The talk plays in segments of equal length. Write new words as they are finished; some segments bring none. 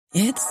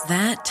It's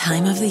that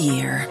time of the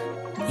year.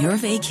 Your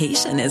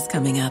vacation is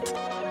coming up.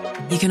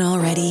 You can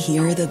already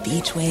hear the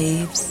beach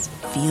waves,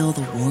 feel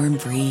the warm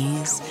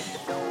breeze,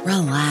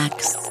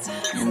 relax,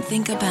 and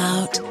think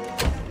about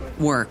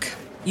work.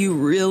 You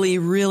really,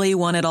 really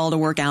want it all to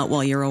work out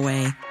while you're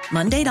away.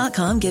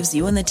 Monday.com gives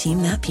you and the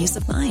team that peace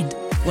of mind.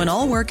 When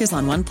all work is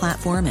on one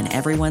platform and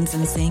everyone's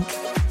in sync,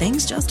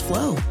 things just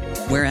flow.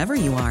 Wherever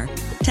you are,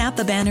 tap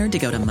the banner to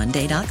go to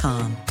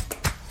Monday.com.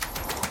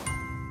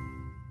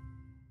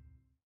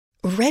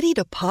 Ready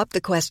to pop the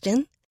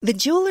question? The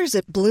jewelers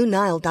at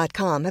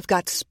BlueNile.com have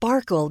got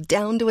sparkle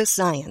down to a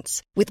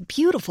science with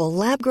beautiful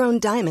lab-grown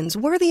diamonds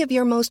worthy of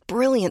your most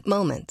brilliant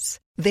moments.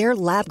 Their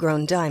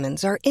lab-grown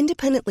diamonds are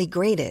independently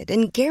graded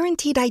and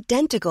guaranteed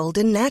identical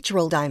to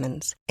natural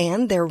diamonds,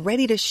 and they're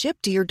ready to ship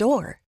to your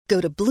door.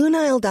 Go to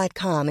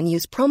BlueNile.com and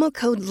use promo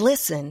code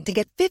LISTEN to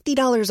get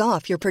 $50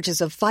 off your purchase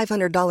of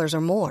 $500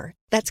 or more.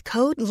 That's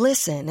code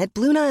LISTEN at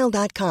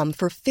BlueNile.com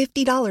for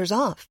 $50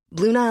 off.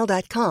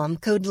 BlueNile.com,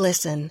 code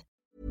LISTEN.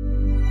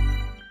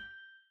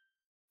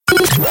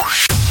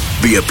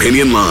 The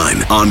Opinion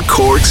Line on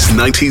Cork's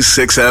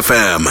 96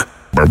 FM.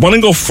 I want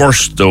to go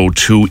first, though,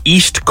 to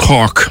East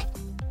Cork.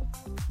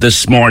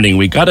 This morning,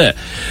 we got an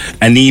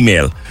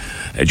email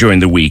during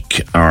the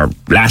week, or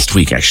last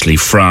week actually,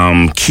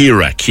 from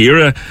Ciara.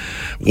 Ciara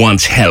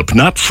wants help,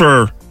 not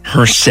for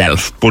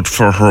herself, but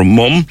for her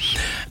mum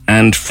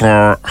and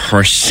for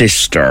her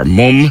sister.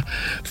 Mum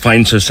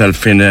finds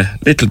herself in a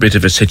little bit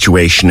of a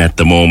situation at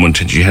the moment,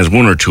 and she has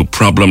one or two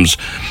problems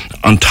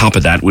on top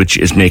of that, which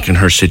is making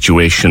her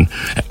situation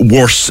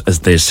worse, as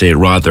they say,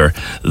 rather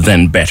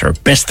than better.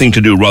 Best thing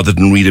to do, rather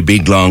than read a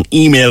big long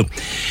email,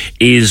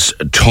 is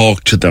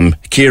talk to them.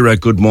 Ciara,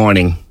 good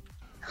morning.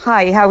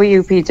 Hi, how are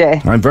you,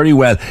 PJ? I'm very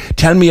well.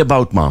 Tell me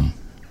about Mum.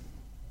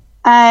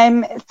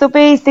 So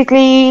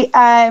basically,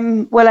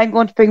 I'm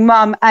going to bring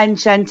Mum and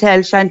Chantel.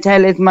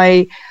 Chantel is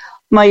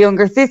my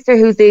younger sister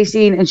who's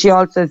 18, and she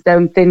also has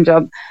Down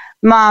syndrome.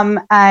 Mum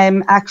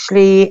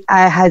actually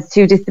has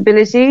two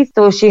disabilities.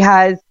 So she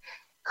has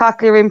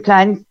cochlear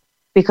implants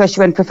because she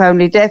went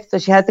profoundly deaf. So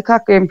she has the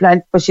cochlear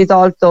implants, but she's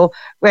also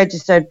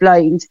registered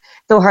blind.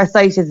 So her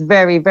sight is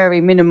very,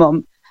 very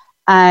minimum.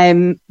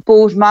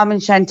 Both Mum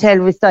and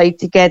Chantel reside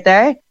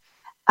together.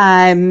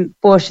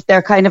 But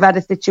they're kind of at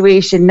a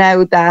situation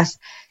now that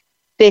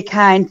they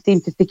can't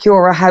seem to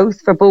secure a house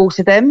for both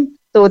of them.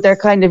 So they're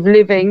kind of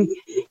going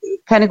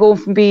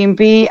from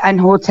B&B and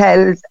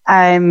hotels.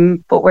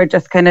 But we're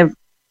just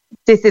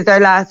this is our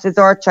last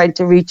resort, trying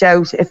to reach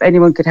out if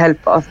anyone could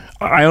help us.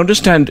 I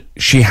understand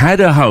she had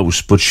a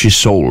house, but she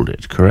sold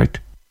it, correct?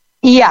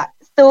 Yeah.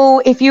 So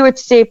if you were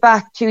to take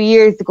back 2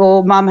 years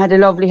ago, Mum had a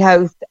lovely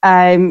house.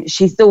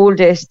 She sold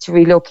it to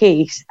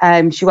relocate.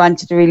 She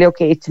wanted to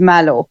relocate to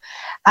Mallow.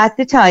 At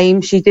the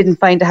time, she didn't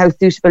find a house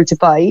suitable to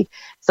buy,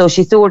 so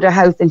she sold her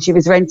house and she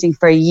was renting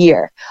for a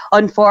year.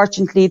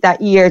 Unfortunately,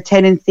 that year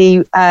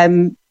tenancy,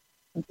 so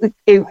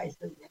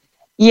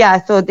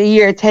the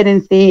year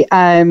tenancy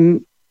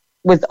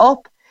was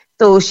up,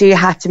 so she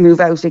had to move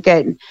out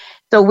again.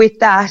 So with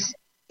that,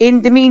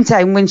 in the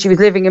meantime, when she was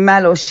living in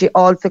Mallow, she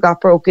also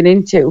got broken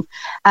into.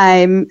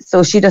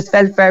 So she just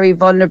felt very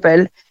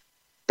vulnerable.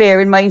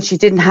 Bear in mind, she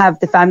didn't have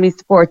the family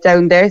support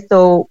down there.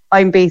 So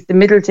I'm based in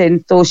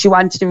Middleton. So she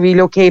wanted to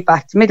relocate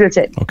back to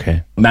Middleton.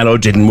 Okay. Mallow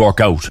didn't work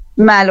out.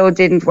 Mallow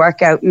didn't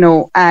work out,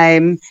 no.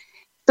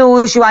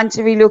 So she wanted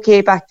to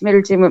relocate back to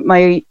Middleton with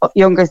my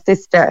younger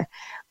sister.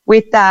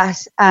 With that,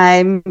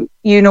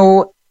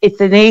 it's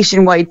a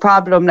nationwide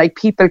problem. Like,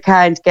 people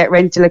can't get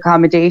rental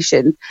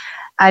accommodation.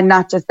 And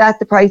not just that,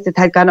 the prices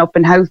had gone up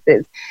in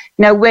houses.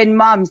 Now, when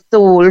Mum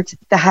sold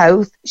the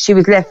house, she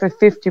was left with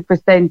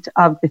 50%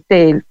 of the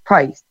sale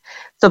price.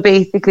 So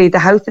basically, the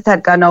houses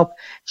had gone up.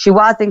 She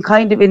wasn't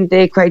in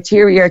the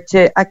criteria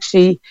to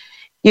actually,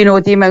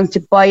 the amount to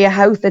buy a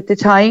house at the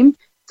time.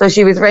 So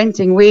she was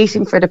renting,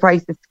 waiting for the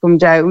prices to come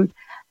down.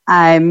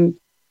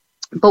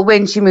 But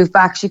when she moved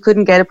back, she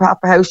couldn't get a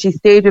proper house. She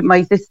stayed with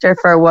my sister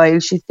for a while.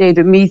 She stayed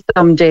with me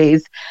some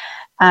days.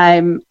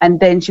 And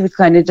then she was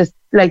just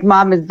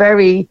Mum is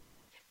very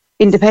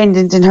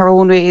independent in her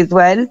own way as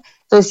well.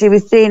 So she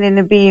was staying in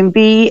a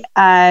B&B,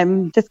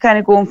 just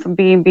going from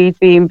B&B to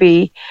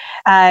B&B.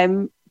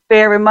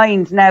 Bear in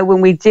mind now, when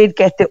we did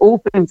get the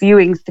open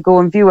viewings to go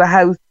and view a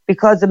house,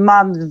 because of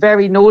Mum's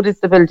very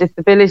noticeable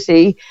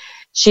disability,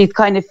 she's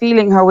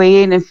feeling her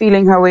way in and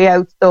feeling her way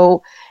out.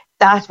 So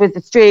that was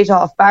a straight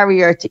off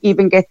barrier to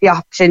even get the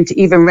option to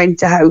even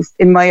rent a house,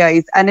 in my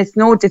eyes. And it's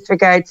no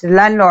disregard to the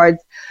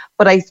landlords,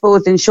 but I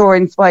suppose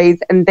insurance-wise,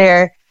 and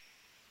there,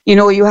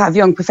 you have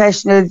young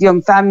professionals,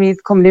 young families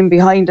coming in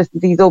behind us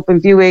with these open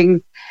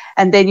viewings,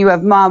 and then you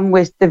have Mum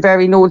with the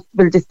very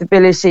noticeable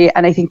disability,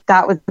 and I think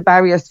that was the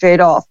barrier straight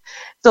off.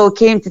 So it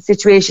came to a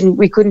situation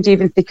we couldn't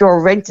even secure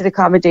rented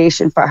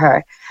accommodation for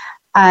her.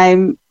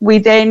 We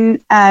then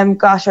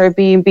got her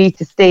B&B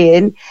to stay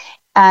in.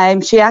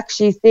 She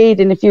actually stayed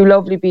in a few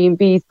lovely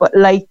B&Bs, but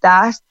like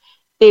that,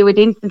 they would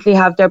instantly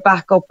have their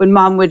back up when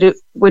Mum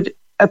would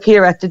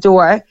appear at the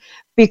door,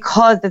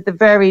 because of the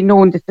very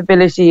known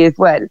disability as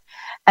well.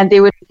 and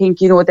they would think,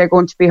 they're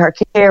going to be her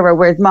carer,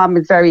 whereas mom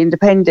is very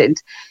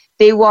independent.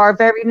 They were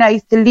very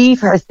nice to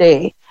leave her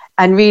stay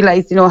and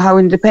realise, how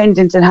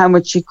independent and how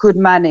much she could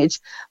manage.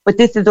 But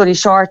this is only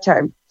short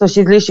term. So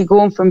she's literally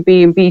going from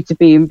B&B to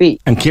B&B.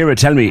 And Ciara,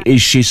 tell me,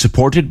 is she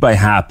supported by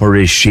HAP, or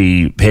is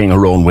she paying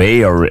her own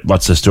way, or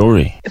what's the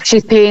story?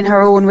 She's paying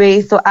her own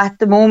way. So at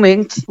the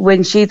moment,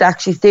 when she's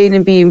actually staying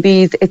in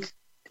B&Bs,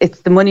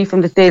 it's the money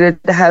from the sale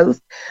of the house,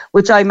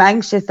 which I'm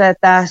anxious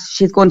that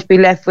she's going to be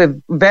left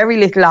with very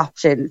little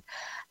options.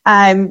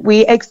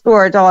 We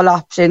explored all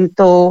options.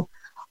 So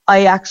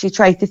I actually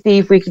tried to see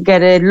if we could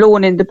get a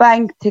loan in the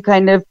bank to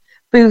kind of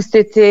boost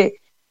it to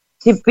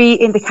be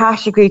in the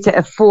category to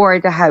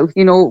afford a house,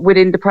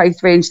 within the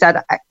price range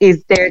that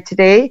is there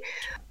today.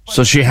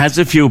 So she has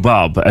a few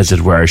bob, as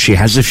it were. She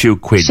has a few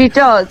quid. She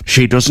does.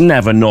 She doesn't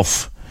have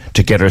enough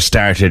to get her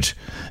started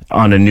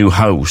on a new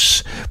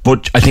house.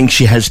 But I think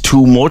she has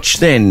too much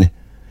then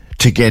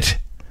to get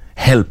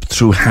help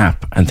through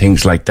HAP and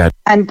things like that.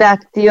 And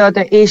that's the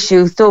other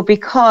issue. So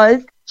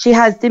because she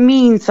has the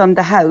means from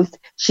the house,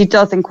 she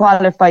doesn't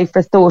qualify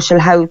for social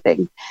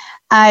housing.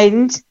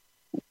 And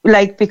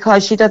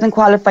because she doesn't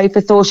qualify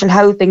for social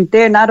housing,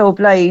 they're not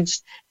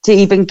obliged to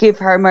even give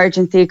her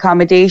emergency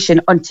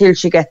accommodation until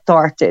she gets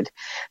sorted.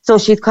 So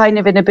she's kind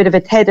of in a bit of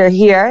a tether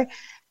here.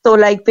 So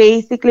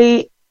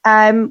basically,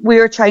 we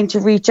were trying to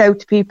reach out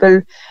to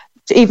people,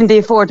 to even the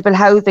affordable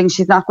housing.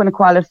 She's not going to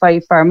qualify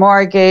for a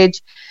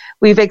mortgage.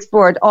 We've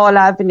explored all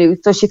avenues.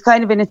 So she's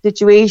kind of in a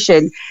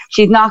situation.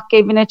 She's not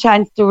given a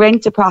chance to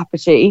rent a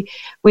property.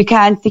 We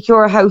can't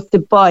secure a house to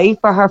buy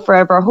for her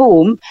forever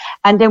home.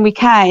 And then we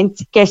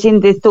can't get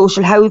in this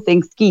social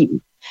housing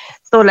scheme.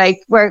 So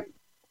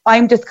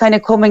I'm just kind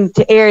of coming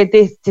to air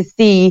this to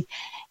see,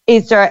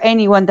 is there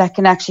anyone that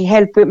can actually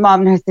help with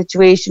mom in her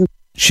situation?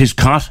 She's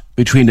caught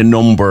between a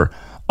number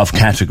of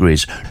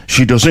categories.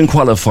 She doesn't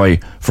qualify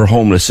for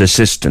homeless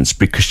assistance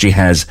because she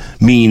has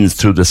means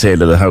through the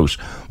sale of the house.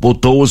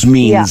 But those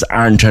means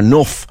aren't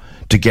enough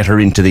to get her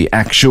into the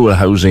actual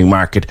housing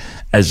market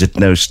as it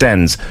now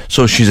stands.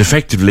 So she's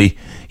effectively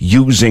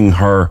using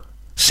her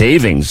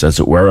savings, as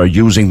it were, or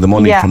using the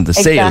money from the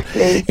sale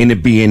in a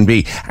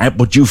B&B.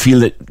 But you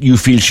feel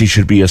she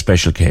should be a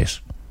special case?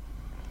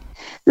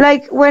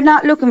 We're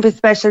not looking for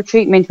special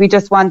treatment. We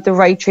just want the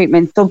right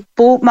treatment. So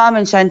both Mom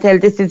and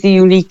Chantel, this is a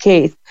unique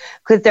case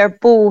because they're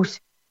both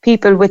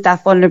people with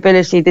that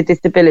vulnerability, the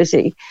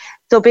disability.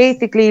 So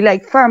basically,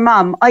 for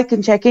Mom, I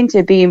can check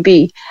into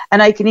B&B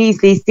and I can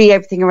easily see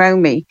everything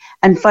around me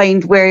and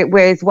find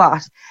where's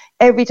what.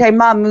 Every time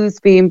Mom moves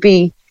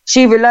B&B,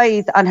 she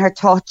relies on her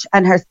touch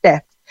and her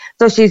steps.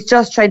 So she's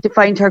just trying to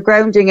find her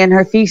grounding and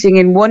her feeting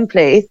in one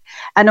place.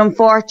 And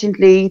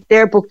unfortunately,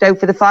 they're booked out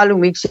for the following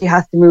week. She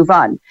has to move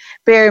on.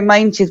 Bear in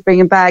mind, she's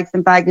bringing bags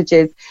and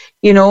baggages,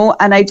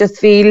 and I just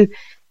feel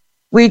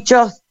we're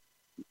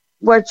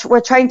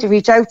trying to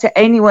reach out to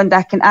anyone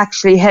that can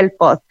actually help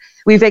us.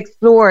 We've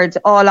explored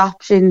all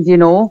options,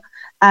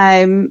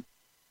 even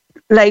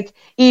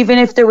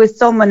if there was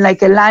someone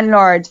like a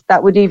landlord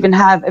that would even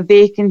have a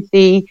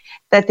vacancy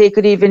that they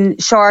could even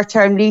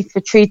short-term lease for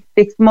 3 to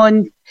 6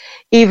 months,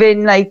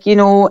 even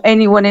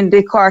anyone in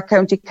the Cork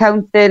County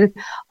Council,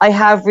 I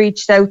have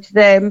reached out to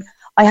them.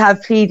 I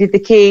have pleaded the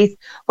case,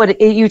 but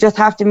you just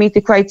have to meet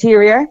the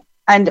criteria.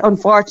 And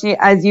unfortunately,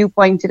 as you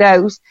pointed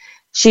out,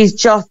 she's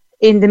just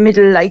in the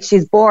middle,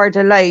 she's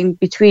borderline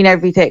between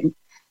everything.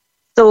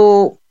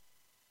 So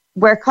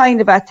we're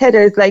kind of at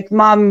tethers,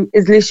 Mom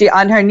is literally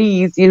on her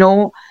knees,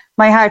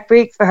 My heart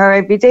breaks for her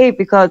every day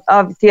because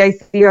obviously I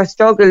see her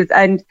struggles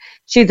and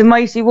she's a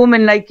mighty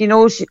woman,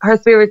 her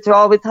spirits are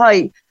always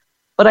high.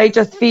 But I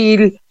just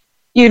feel,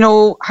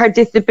 her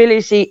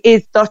disability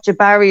is such a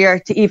barrier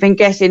to even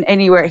getting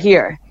anywhere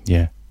here.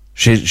 Yeah.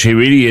 She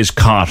really is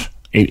caught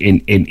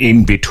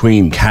in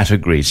between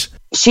categories.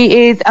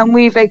 She is, and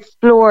we've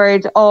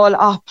explored all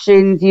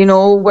options,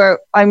 where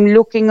I'm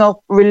looking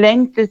up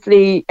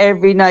relentlessly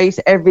every night,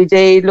 every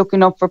day,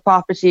 looking up for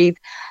properties.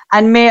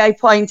 And may I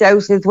point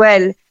out as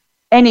well,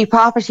 any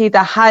property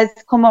that has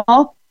come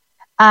up,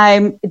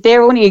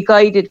 they're only a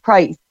guided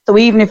price. So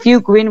even if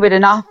you go in with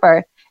an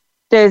offer,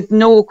 there's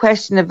no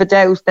question of a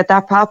doubt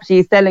that property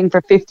is selling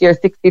for 50 or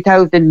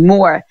 60,000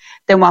 more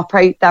than what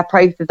that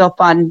price is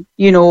up on,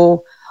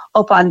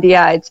 up on the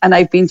ad. And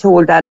I've been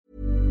told that.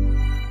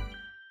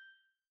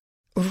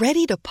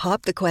 Ready to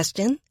pop the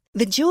question?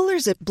 The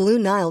jewelers at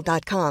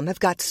BlueNile.com have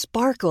got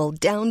sparkle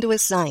down to a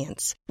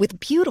science with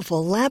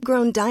beautiful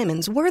lab-grown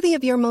diamonds worthy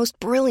of your most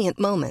brilliant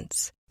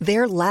moments.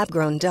 Their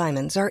lab-grown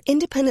diamonds are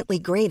independently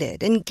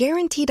graded and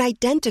guaranteed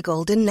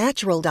identical to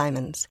natural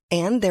diamonds.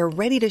 And they're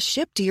ready to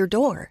ship to your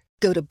door.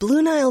 Go to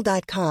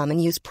BlueNile.com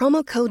and use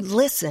promo code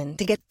LISTEN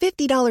to get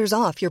 $50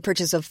 off your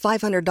purchase of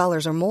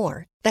 $500 or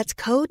more. That's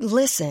code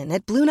LISTEN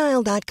at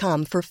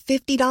BlueNile.com for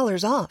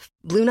 $50 off.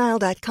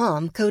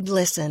 BlueNile.com, code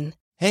LISTEN.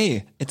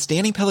 Hey, it's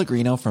Danny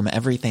Pellegrino from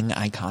Everything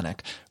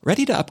Iconic.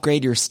 Ready to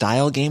upgrade your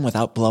style game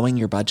without blowing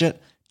your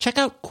budget? Check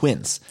out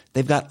Quince.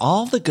 They've got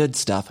all the good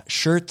stuff,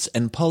 shirts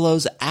and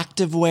polos,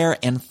 activewear,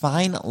 and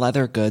fine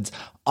leather goods,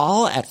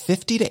 all at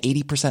 50 to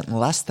 80%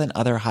 less than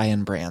other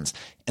high-end brands.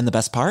 And the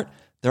best part?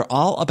 They're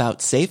all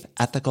about safe,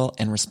 ethical,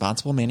 and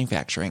responsible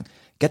manufacturing.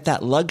 Get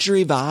that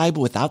luxury vibe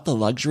without the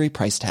luxury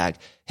price tag.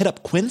 Hit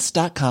up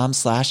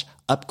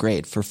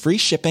quince.com/upgrade for free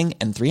shipping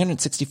and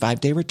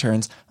 365-day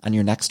returns on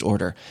your next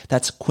order.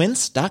 That's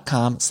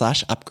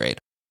quince.com/upgrade.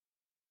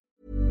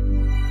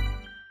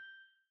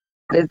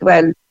 As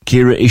well.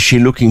 Ciara, is she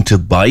looking to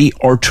buy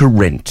or to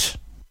rent?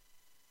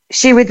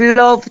 She would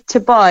love to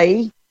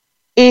buy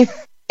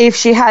if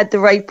she had the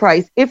right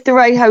price. If the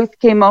right house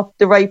came up,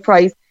 the right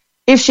price,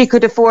 if she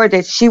could afford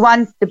it, she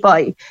wants to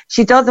buy.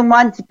 She doesn't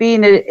want to be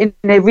in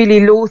a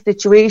really low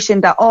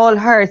situation that all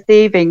her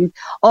savings,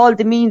 all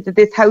the means of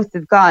this house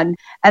is gone.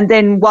 And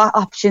then what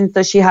options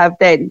does she have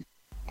then?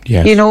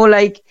 Yes. You know,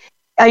 like,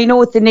 I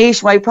know it's a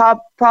nationwide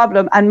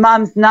problem, and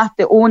Mom's not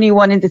the only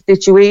one in the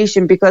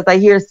situation, because I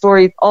hear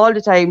stories all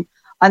the time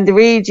on the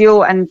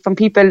radio and from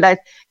people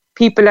that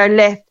people are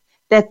left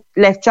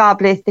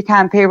jobless, they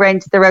can't pay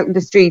rent, they're out in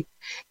the streets.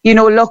 You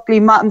know, luckily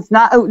Mom's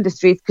not out in the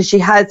streets because she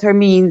has her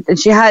means and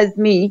she has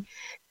me,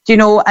 you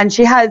know, and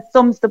she has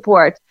some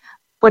support.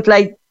 But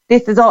like,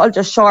 this is all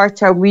just short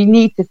term. We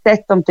need to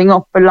set something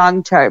up for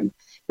long term.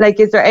 Like,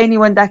 is there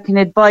anyone that can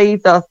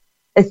advise us,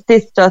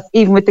 assist us,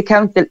 even with the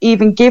council,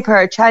 even give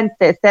her a chance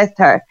to assess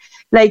her?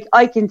 Like,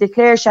 I can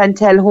declare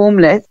Chantel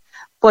homeless,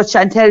 but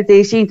Chantel's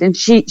 18 and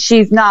she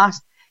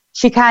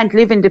can't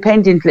live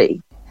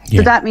independently. Yeah.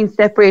 So that means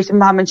separating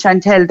Mom and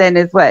Chantel then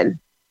as well.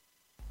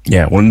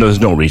 Yeah, well,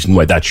 there's no reason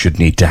why that should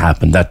need to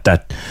happen.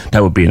 That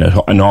would be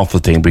an awful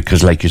thing,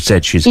 because, like you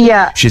said, she's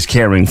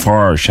caring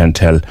for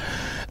Chantel.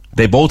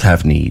 They both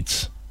have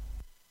needs.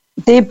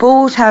 They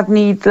both have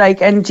needs,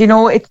 like, and you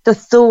know, it's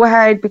just so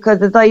hard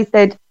because, as I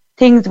said,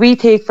 things we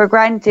take for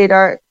granted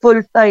are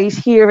full sight,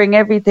 hearing,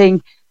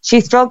 everything.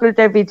 She struggles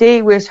every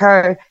day with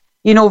her,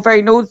 you know,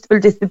 very noticeable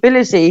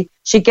disability.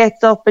 She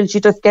gets up and she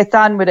just gets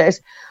on with it.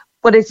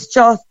 But it's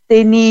just,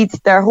 they need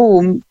their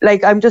home.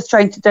 Like, I'm just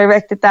trying to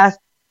direct it that,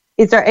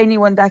 is there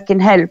anyone that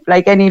can help?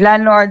 Like, any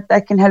landlord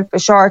that can help a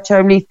short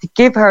term, needs to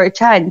give her a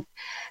chance,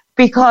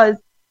 because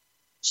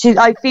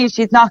I feel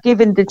she's not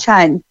given the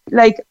chance.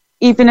 Like,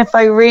 even if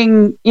I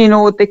ring, you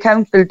know, the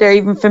council, they're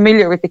even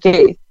familiar with the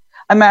case.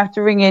 I'm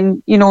after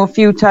ringing, you know, a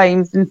few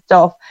times and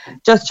stuff,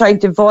 just trying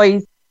to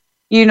voice,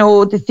 you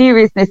know, the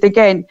seriousness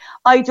again.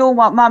 I don't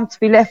want Mom to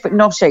be left with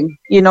nothing,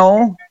 you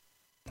know.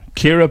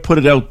 Ciara, put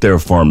it out there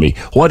for me.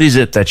 What is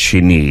it that she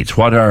needs?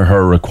 What are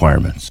her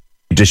requirements?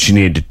 Does she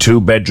need a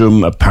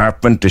 2-bedroom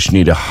apartment? Does she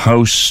need a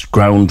house,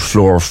 ground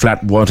floor,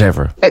 flat,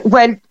 whatever?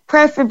 Well,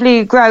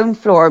 preferably ground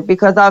floor,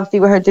 because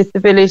obviously with her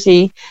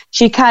disability,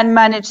 she can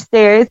manage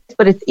stairs,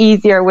 but it's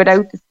easier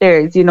without the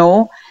stairs, you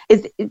know.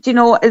 It's, you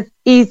know, as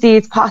easy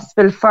as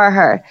possible for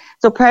her.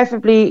 So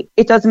preferably,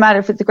 it doesn't matter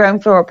if it's a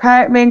ground floor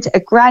apartment, a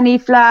granny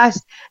flat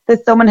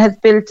that someone has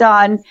built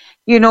on,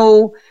 you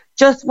know,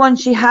 just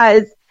once she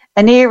has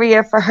an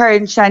area for her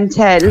and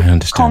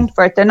Chantel,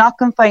 comfort. They're not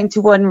confined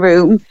to one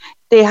room.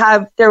 They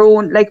have their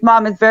own, like,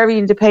 Mom is very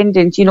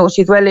independent, you know,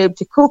 she's well able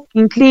to cook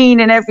and clean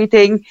and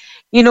everything.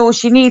 You know,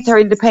 she needs her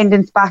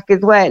independence back as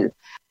well.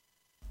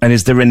 And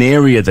is there an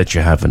area that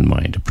you have in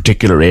mind, a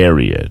particular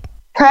area?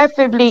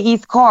 Preferably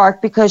East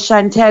Cork, because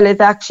Chantel is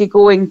actually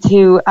going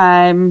to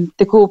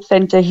the Cope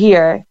Centre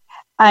here.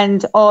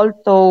 And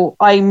also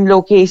I'm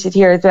located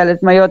here as well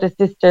as my other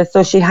sister,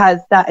 so she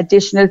has that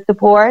additional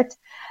support.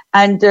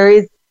 And there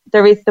is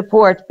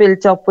support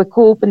built up with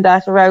Cope and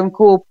that around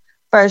Cope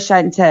for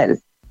Chantel.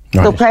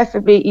 Right. So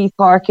preferably East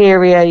Cork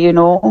area, you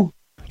know.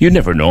 You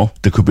never know.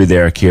 There could be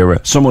there, Ciara,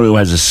 someone who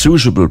has a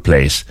suitable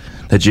place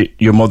that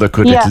your mother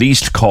could at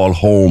least call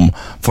home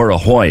for a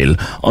while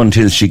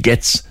until she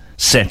gets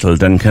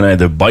settled and can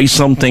either buy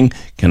something,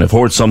 can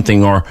afford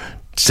something, or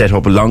set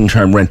up a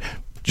long-term rent.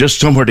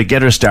 Just somewhere to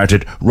get her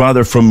started,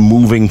 rather from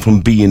moving from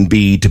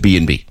B&B to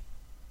B&B.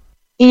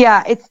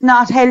 Yeah, it's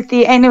not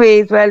healthy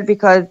anyway as well,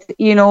 because,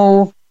 you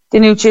know, the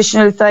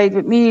nutritional side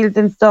with meals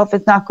and stuff,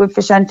 it's not good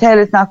for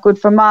Chantel, it's not good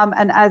for Mom.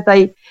 And as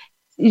I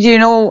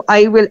will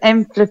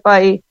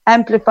amplify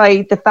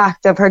the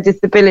fact of her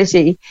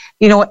disability.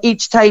 You know,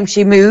 each time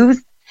she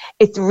moves,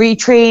 it's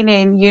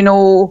retraining, you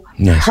know,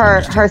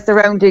 her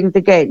surroundings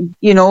again.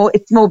 You know,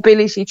 it's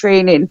mobility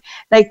training.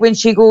 Like, when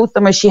she goes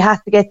somewhere, she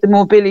has to get the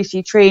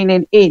mobility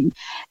training in.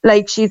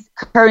 Like, she's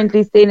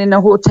currently staying in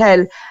a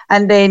hotel,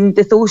 and then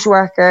the social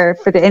worker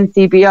for the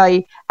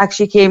NCBI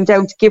actually came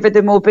down to give her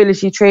the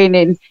mobility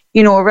training,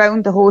 you know,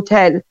 around the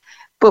hotel.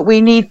 But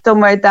we need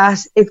somewhere that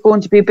is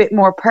going to be a bit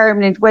more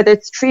permanent, whether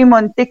it's 3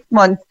 months, 6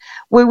 months.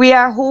 We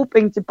are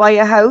hoping to buy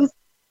a house,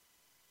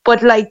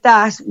 but like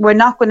that, we're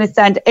not going to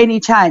stand any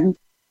chance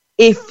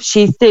if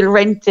she's still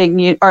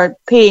renting or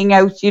paying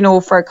out, you know,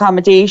 for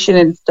accommodation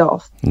and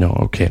stuff. No,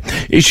 okay.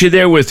 Is she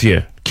there with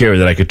you, Ciara,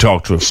 that I could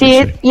talk to her? She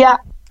is, yeah.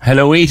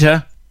 Hello,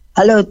 Ita.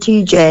 Hello,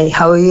 TJ.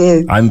 How are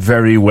you? I'm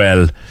very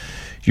well.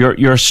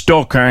 You're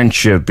stuck,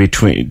 aren't you,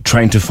 between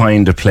trying to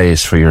find a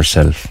place for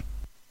yourself?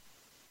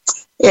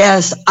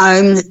 Yes,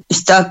 I'm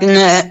stuck in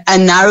a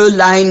narrow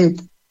line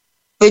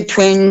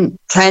between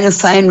trying to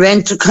find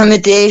rent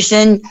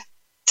accommodation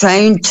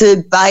trying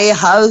to buy a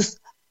house.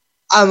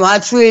 And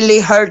what's really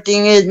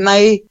hurting is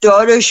my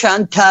daughter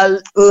Chantal,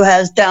 who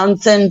has Down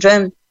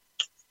syndrome.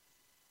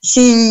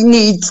 She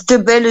needs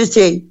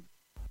stability,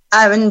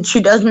 and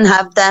she doesn't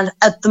have that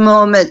at the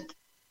moment.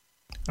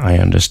 I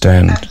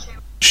understand.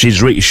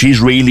 She's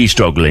really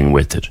struggling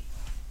with it.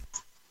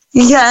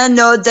 Yeah,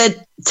 no,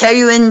 that tell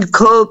you in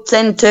Cope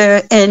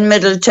Centre in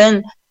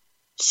Middleton,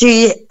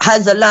 she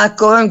has a lot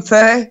going for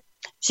her.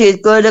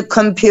 She's good at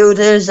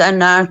computers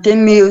and art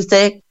and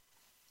music.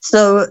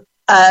 So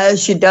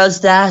she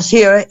does that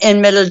here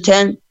in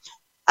Middleton.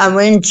 And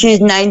when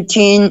she's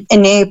 19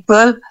 in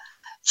April,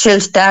 she'll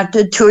start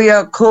a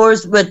 2-year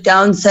course with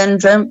Down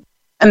syndrome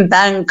in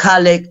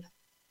Ballincollig.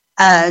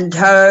 And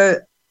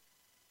her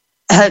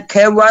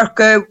healthcare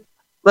worker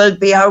will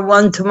be her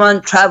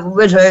one-to-one travel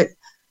with her.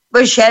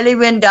 But Shelley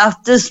went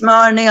off this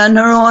morning on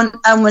her own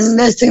and went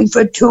missing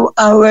for 2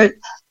 hours.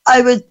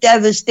 I was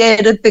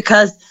devastated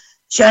because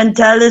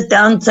Chantal is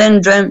Down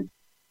syndrome.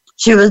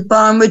 She was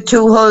born with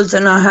 2 holes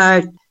in her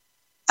heart.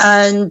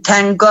 And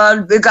thank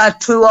God we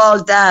got through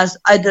all that.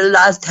 I did a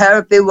lot of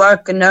therapy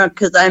work in her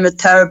because I'm a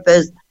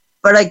therapist.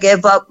 But I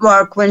gave up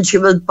work when she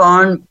was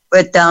born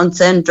with Down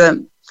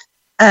syndrome.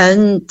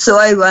 And so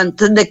I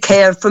wanted the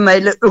care for my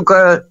little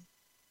girl.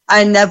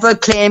 I never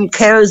claimed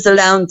carers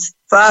allowance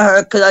for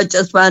her because I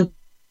just wanted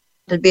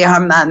to be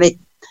her mammy.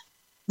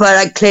 But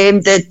I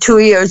claimed it 2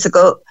 years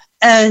ago.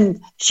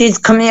 And she's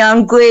coming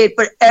on great,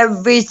 but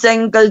every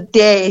single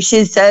day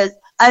she says,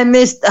 I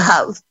miss the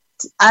house.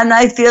 And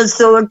I feel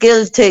so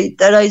guilty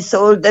that I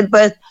sold it,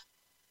 but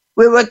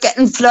we were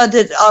getting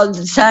flooded all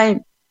the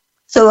time.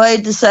 So I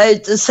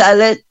decided to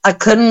sell it. I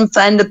couldn't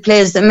find a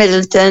place in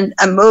Middleton.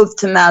 I moved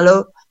to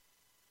Mallow.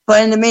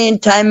 But in the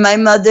meantime, my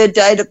mother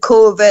died of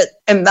COVID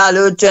in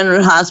Mallow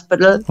General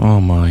Hospital. Oh,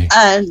 my.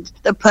 And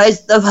the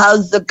price of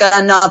houses had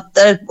gone up.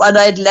 That what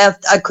I'd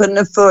left, I couldn't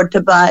afford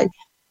to buy.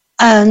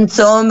 And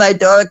so my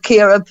daughter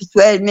Kira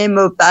persuaded me to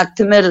move back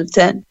to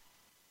Middleton.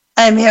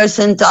 I'm here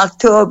since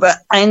October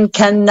and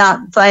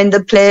cannot find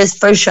a place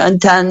for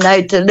Chantal and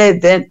I to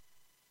live in.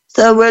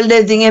 So we're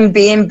living in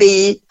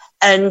B&B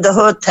and the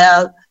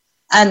hotel,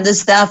 and the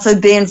staff are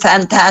being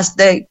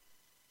fantastic.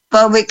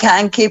 But we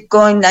can't keep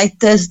going like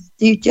this,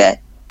 DJ.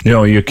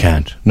 No, you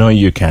can't. No,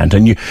 you can't.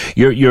 And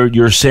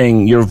you're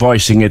saying, you're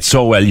voicing it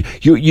so well.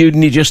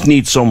 You just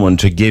need someone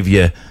to give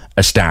you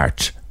a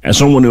start, and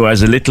someone who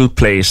has a little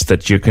place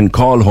that you can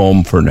call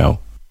home for now.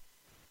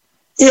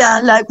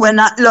 Yeah, like we're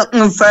not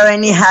looking for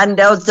any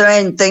handouts or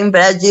anything,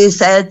 but as you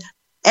said,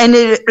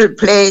 any little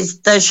place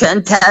that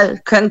Chantal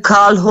can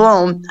call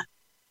home.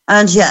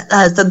 And she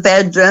has a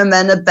bedroom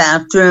and a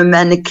bathroom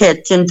and a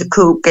kitchen to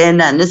cook in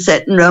and a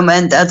sitting room,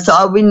 and that's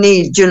all we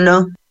need, you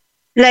know.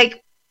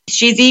 Like,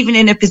 she's even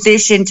in a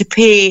position to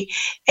pay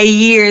a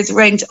year's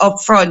rent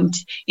up front,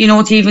 you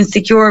know, to even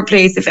secure a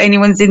place if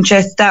anyone's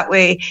interested that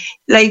way.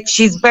 Like,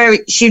 she'd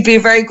be a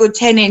very good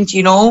tenant,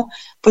 you know,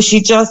 but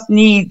she just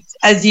needs,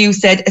 as you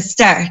said, a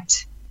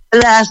start. The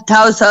last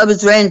house I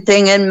was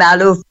renting in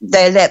Mallow,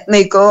 they let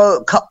me go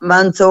a couple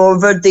months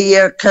over the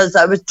year because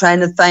I was trying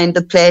to find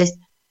a place.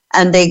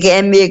 And they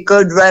gave me a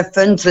good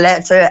reference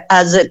letter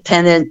as a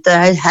tenant.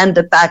 I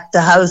handed back the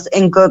house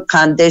in good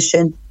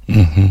condition.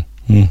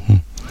 Mm-hmm.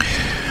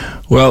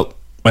 Mm-hmm. Well,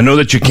 I know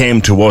that you came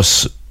to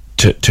us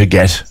to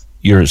get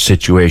your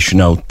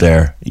situation out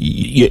there.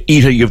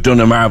 Ita, you've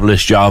done a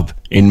marvellous job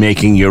in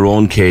making your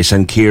own case.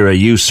 And Kira,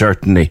 you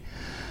certainly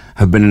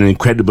have been an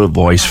incredible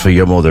voice for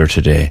your mother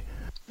today.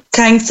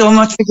 Thanks so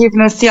much for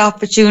giving us the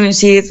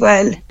opportunity as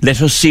well.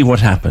 Let us see what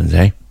happens,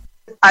 eh?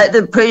 I'd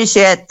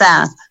appreciate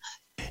that.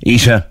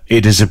 Ita,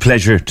 it is a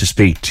pleasure to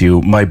speak to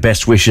you. My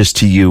best wishes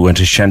to you and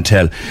to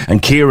Chantal.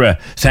 And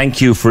Kira, thank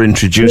you for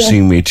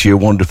introducing me to your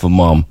wonderful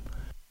mom.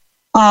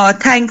 Oh,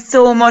 thanks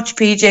so much,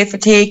 PJ, for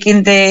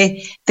taking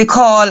the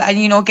call and,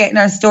 you know, getting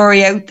our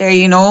story out there,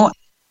 you know.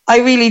 I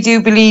really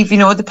do believe, you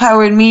know, the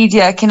power in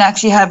media can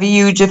actually have a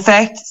huge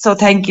effect. So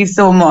thank you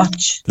so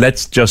much.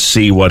 Let's just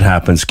see what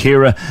happens.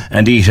 Kira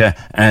and Ita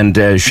and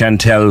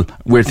Chantal,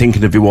 we're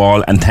thinking of you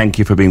all, and thank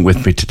you for being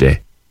with me today.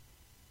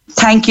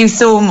 Thank you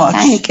so much.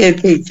 Thank you,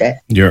 Peter.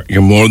 You're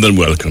more than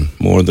welcome.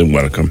 More than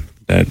welcome.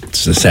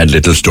 That's a sad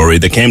little story.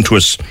 They came to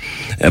us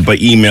by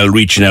email,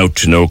 reaching out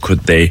to know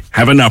could they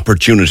have an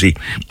opportunity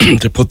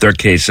to put their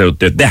case out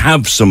there. They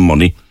have some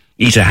money.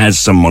 Ita has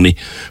some money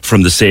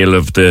from the sale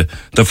of the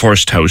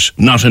first house.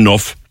 Not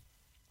enough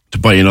to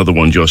buy another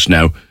one just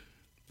now.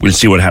 We'll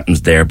see what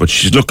happens there. But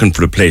she's looking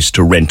for a place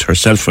to rent,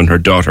 herself and her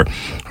daughter.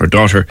 Her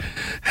daughter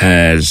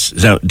has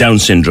Down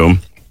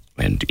syndrome.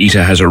 And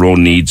Ita has her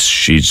own needs.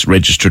 She's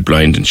registered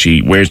blind and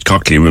she wears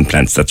cochlear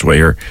implants. That's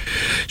why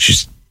she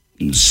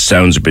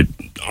sounds a bit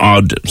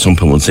odd, some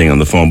people saying on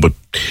the phone, but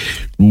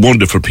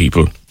wonderful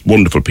people.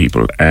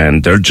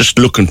 And they're just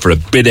looking for a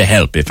bit of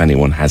help, if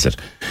anyone has it,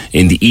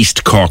 in the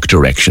East Cork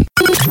direction.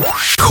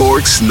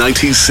 Cork's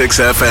 96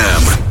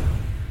 FM.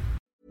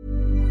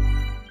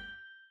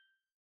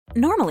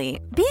 Normally,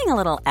 being a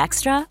little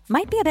extra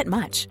might be a bit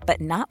much,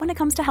 but not when it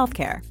comes to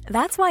healthcare.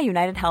 That's why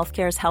United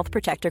Healthcare's Health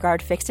Protector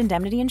Guard fixed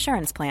indemnity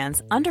insurance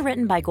plans,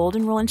 underwritten by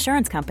Golden Rule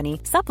Insurance Company,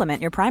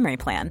 supplement your primary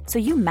plan so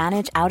you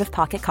manage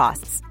out-of-pocket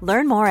costs.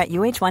 Learn more at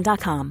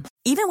uh1.com.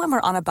 Even when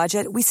we're on a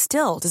budget, we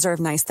still deserve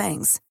nice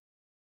things.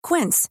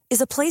 Quince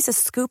is a place to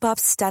scoop up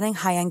stunning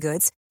high-end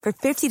goods for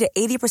 50 to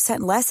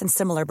 80% less than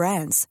similar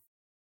brands.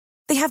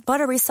 They have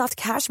buttery soft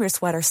cashmere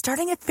sweaters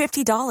starting at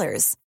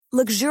 $50,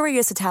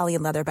 luxurious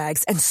Italian leather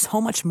bags, and so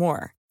much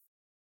more.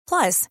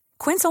 Plus,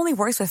 Quince only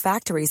works with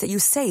factories that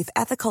use safe,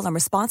 ethical, and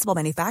responsible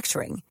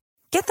manufacturing.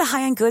 Get the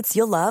high-end goods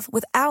you'll love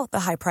without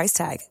the high price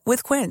tag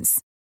with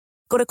Quince.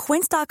 Go to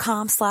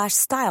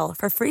quince.com/style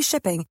for free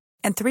shipping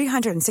and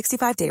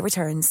 365-day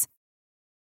returns.